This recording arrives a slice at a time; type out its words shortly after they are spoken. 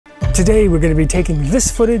today we're going to be taking this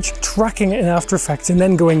footage, tracking it in After Effects, and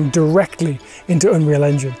then going directly into Unreal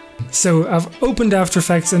Engine. So I've opened After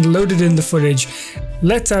Effects and loaded in the footage.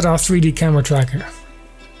 Let's add our 3D camera tracker.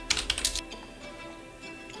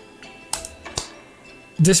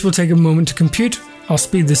 This will take a moment to compute. I'll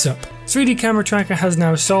speed this up. 3D camera tracker has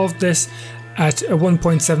now solved this at a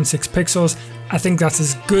 1.76 pixels. I think that's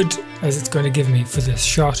as good as it's going to give me for this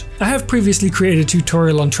shot. I have previously created a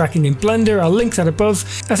tutorial on tracking in Blender. I'll link that above.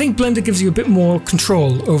 I think Blender gives you a bit more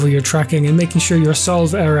control over your tracking and making sure your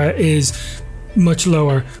solve error is much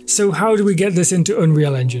lower. So how do we get this into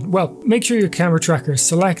Unreal Engine? Well, make sure your camera tracker is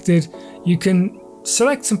selected. You can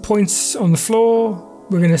select some points on the floor.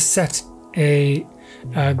 We're going to set a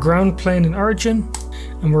ground plane and origin,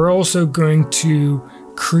 and we're also going to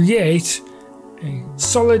create a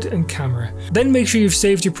solid and camera. Then make sure you've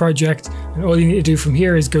saved your project, and all you need to do from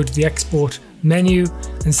here is go to the export menu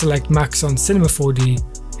and select Maxon Cinema 4D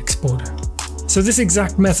Exporter. So this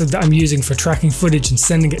exact method that I'm using for tracking footage and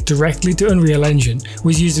sending it directly to Unreal Engine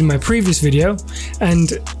was used in my previous video,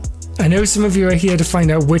 and I know some of you are here to find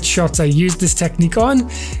out which shots I used this technique on.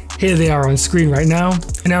 Here they are on screen right now,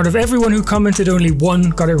 and out of everyone who commented, only one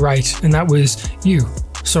got it right, and that was you,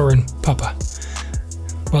 Soren Papa.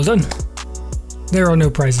 Well done. There are no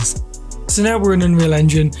prizes. So now we're in Unreal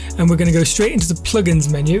Engine, and we're going to go straight into the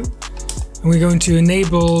plugins menu, and we're going to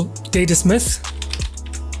enable Datasmith.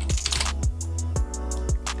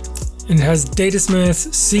 And it has Datasmith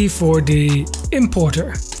C4D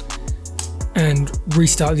Importer, and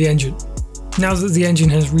restart the engine. Now that the engine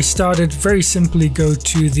has restarted, very simply go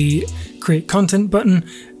to the Create Content button,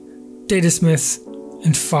 Datasmith,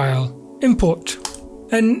 and File, Import.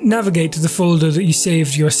 And navigate to the folder that you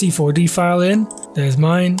saved your C4D file in. There's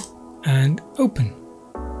mine, and open.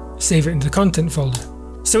 Save it into the content folder.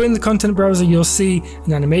 So in the content browser, you'll see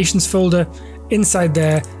an animations folder. Inside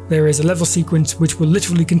there is a level sequence which will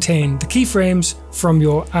literally contain the keyframes from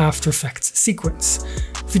your After Effects sequence.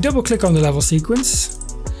 If you double click on the level sequence,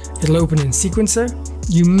 it'll open in Sequencer.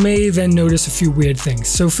 You may then notice a few weird things.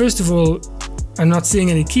 So first of all, I'm not seeing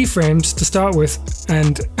any keyframes to start with,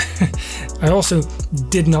 and I also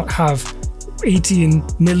did not have 18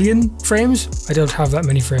 million frames. I don't have that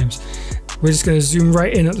many frames. We're just going to zoom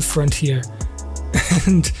right in at the front here,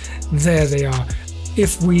 and there they are.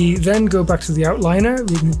 If we then go back to the outliner,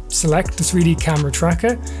 we can select the 3D camera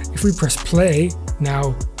tracker. If we press play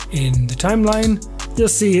now in the timeline, you'll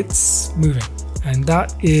see it's moving, and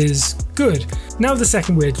that is good. Now the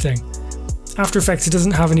second weird thing. After Effects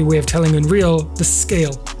doesn't have any way of telling Unreal the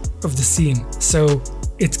scale of the scene, so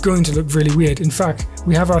it's going to look really weird. In fact,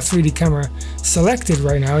 we have our 3D camera selected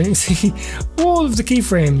right now, and you can see all of the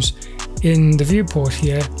keyframes in the viewport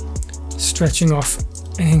here stretching off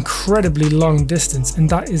an incredibly long distance, and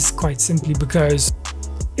that is quite simply because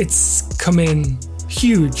it's come in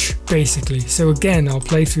huge, basically. So again, I'll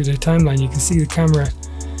play through the timeline. You can see the camera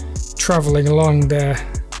traveling along there.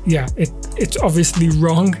 Yeah, it's obviously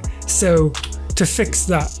wrong. So to fix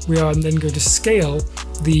that, we are then going to scale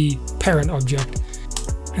the parent object.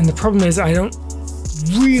 And the problem is I don't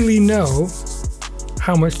really know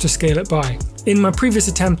how much to scale it by. In my previous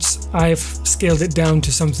attempts, I've scaled it down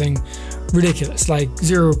to something ridiculous, like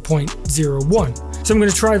 0.01. So I'm going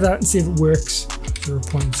to try that and see if it works.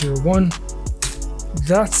 0.01.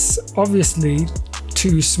 That's obviously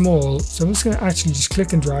too small. So I'm just going to actually just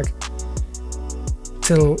click and drag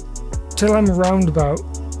till I'm around about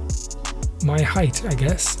my height, I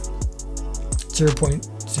guess.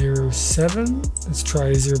 0.07. Let's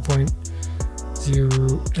try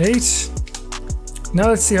 0.08. Now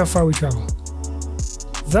let's see how far we travel.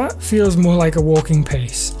 That feels more like a walking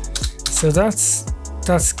pace. So that's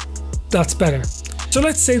better. So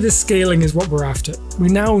let's say this scaling is what we're after. We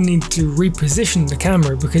now need to reposition the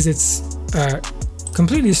camera because it's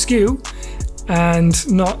completely askew and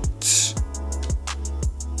not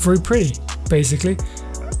very pretty, basically.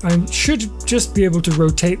 I should just be able to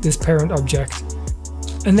rotate this parent object,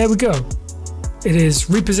 and there we go. It is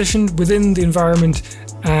repositioned within the environment,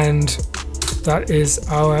 and that is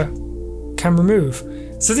our camera move.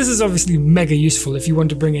 So this is obviously mega useful if you want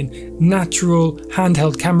to bring in natural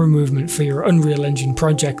handheld camera movement for your Unreal Engine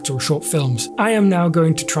projects or short films. I am now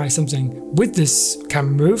going to try something with this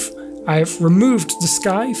camera move. I've removed the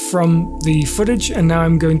sky from the footage, and now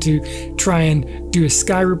I'm going to try and do a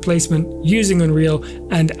sky replacement using Unreal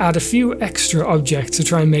and add a few extra objects to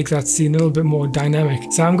try and make that scene a little bit more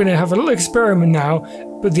dynamic. So I'm going to have a little experiment now,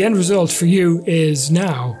 but the end result for you is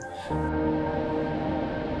now.